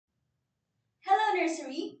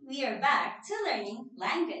nursery, we are back to learning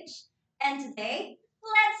language. And today,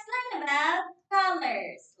 let's learn about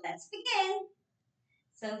colors. Let's begin.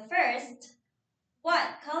 So first, what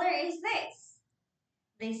color is this?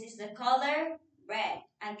 This is the color red.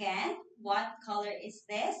 Again, what color is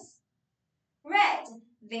this? Red.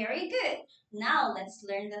 Very good. Now let's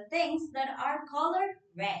learn the things that are color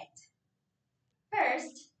red.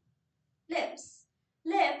 First, lips.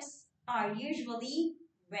 Lips are usually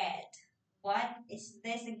red. What is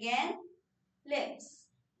this again? Lips.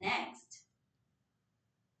 Next,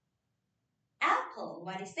 apple.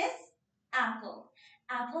 What is this? Apple.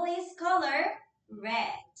 Apple is color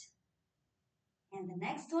red. And the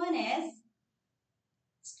next one is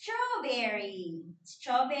strawberry.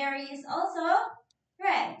 Strawberry is also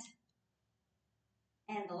red.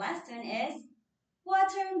 And the last one is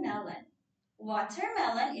watermelon.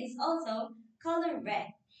 Watermelon is also color red.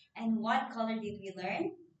 And what color did we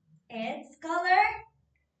learn? It's color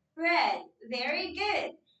red. Very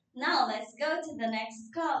good. Now let's go to the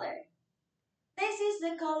next color. This is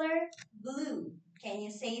the color blue. Can you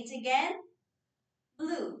say it again?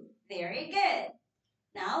 Blue. Very good.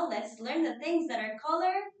 Now let's learn the things that are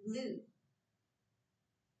color blue.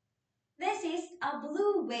 This is a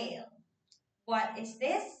blue whale. What is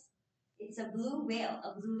this? It's a blue whale.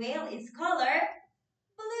 A blue whale is color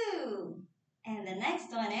blue. And the next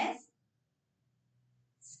one is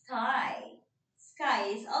sky. Sky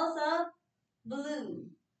is also blue.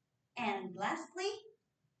 And lastly,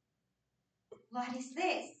 what is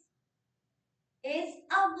this? It's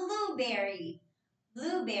a blueberry.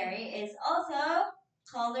 Blueberry is also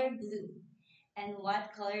color blue. And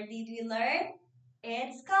what color did we learn?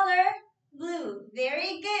 It's color blue.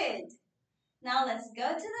 Very good. Now let's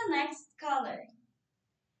go to the next color.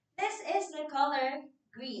 This is the color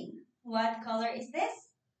green. What color is this?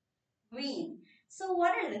 Green. So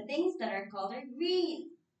what are the things that are colored green?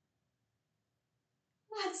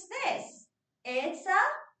 What's this? It's a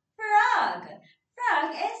frog.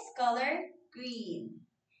 Frog is color green.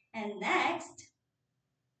 And next,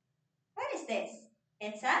 what is this?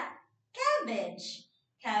 It's a cabbage.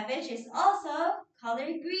 Cabbage is also color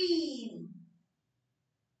green.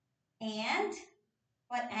 And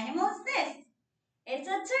what animal is this? It's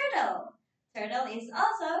a turtle. Turtle is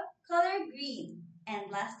also color green.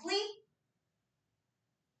 And lastly,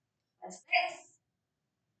 what's this?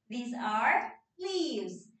 These are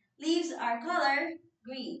leaves. Leaves are color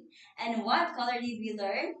green. And what color did we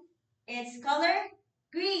learn? It's color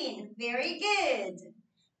green. Very good.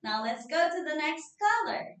 Now let's go to the next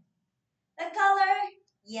color. The color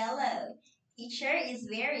yellow. Teacher is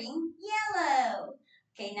wearing yellow.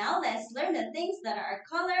 Okay, now let's learn the things that are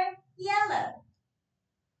color yellow.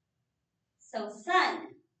 So sun.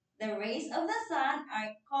 The rays of the sun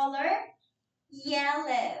are color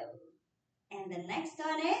yellow. And the next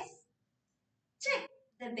one is chick,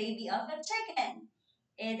 the baby of a chicken.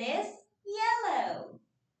 It is yellow.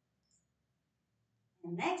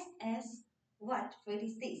 And next is, what fruit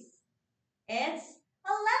is this? It's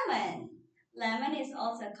a lemon. Lemon is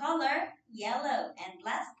also color yellow. And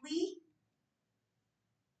lastly,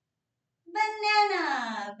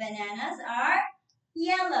 banana. Bananas are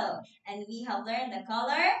yellow. And we have learned the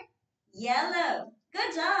color yellow.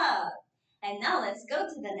 Good job. And now let's go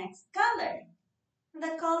to the next color.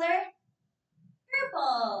 The color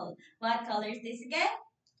purple. What color is this again?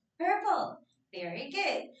 Purple. Very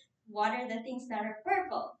good. What are the things that are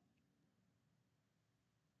purple?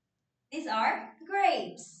 These are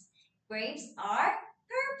grapes. Grapes are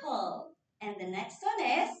purple. And the next one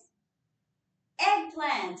is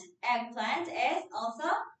eggplant. Eggplant is also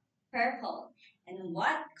purple. And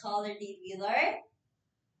what color did we learn?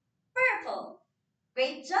 Purple.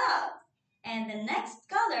 Great job. And the next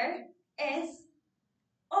color is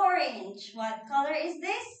orange. What color is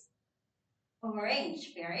this?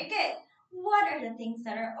 Orange. Very good. What are the things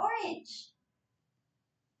that are orange?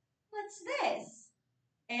 What's this?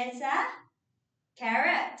 It's a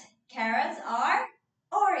carrot. Carrots are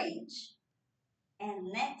orange.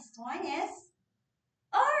 And next one is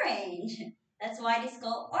orange. That's why it is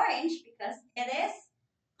called orange, because it is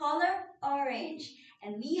color orange.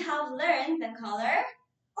 And we have learned the color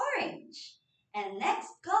orange. And next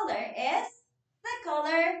color is the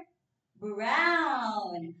color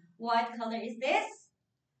brown. What color is this?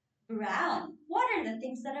 Brown. What are the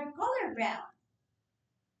things that are color brown?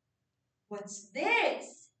 What's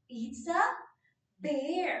this? It's a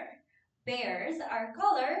bear. Bears are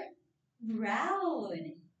color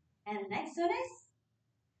brown. And next one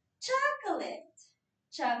is chocolate.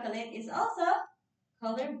 Chocolate is also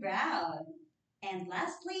color brown. And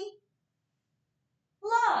lastly,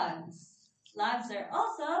 logs. Logs are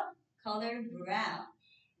also color brown.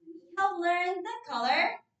 We have learned the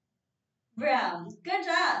color brown. Good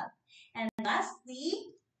job. And lastly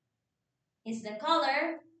is the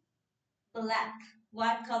color black.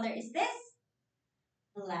 What color is this?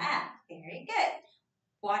 Black. Very good.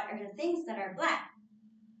 What are the things that are black?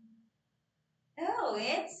 Oh,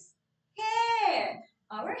 it's hair.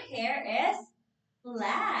 Our hair is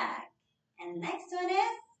black. And next one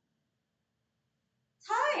is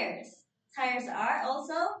tires. Tires are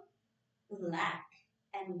also black.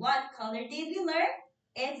 And what color did we learn?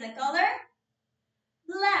 It's the color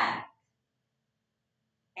black.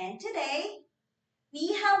 And today,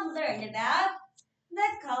 we have learned about the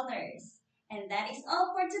colors. And that is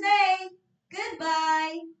all for today.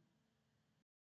 Goodbye.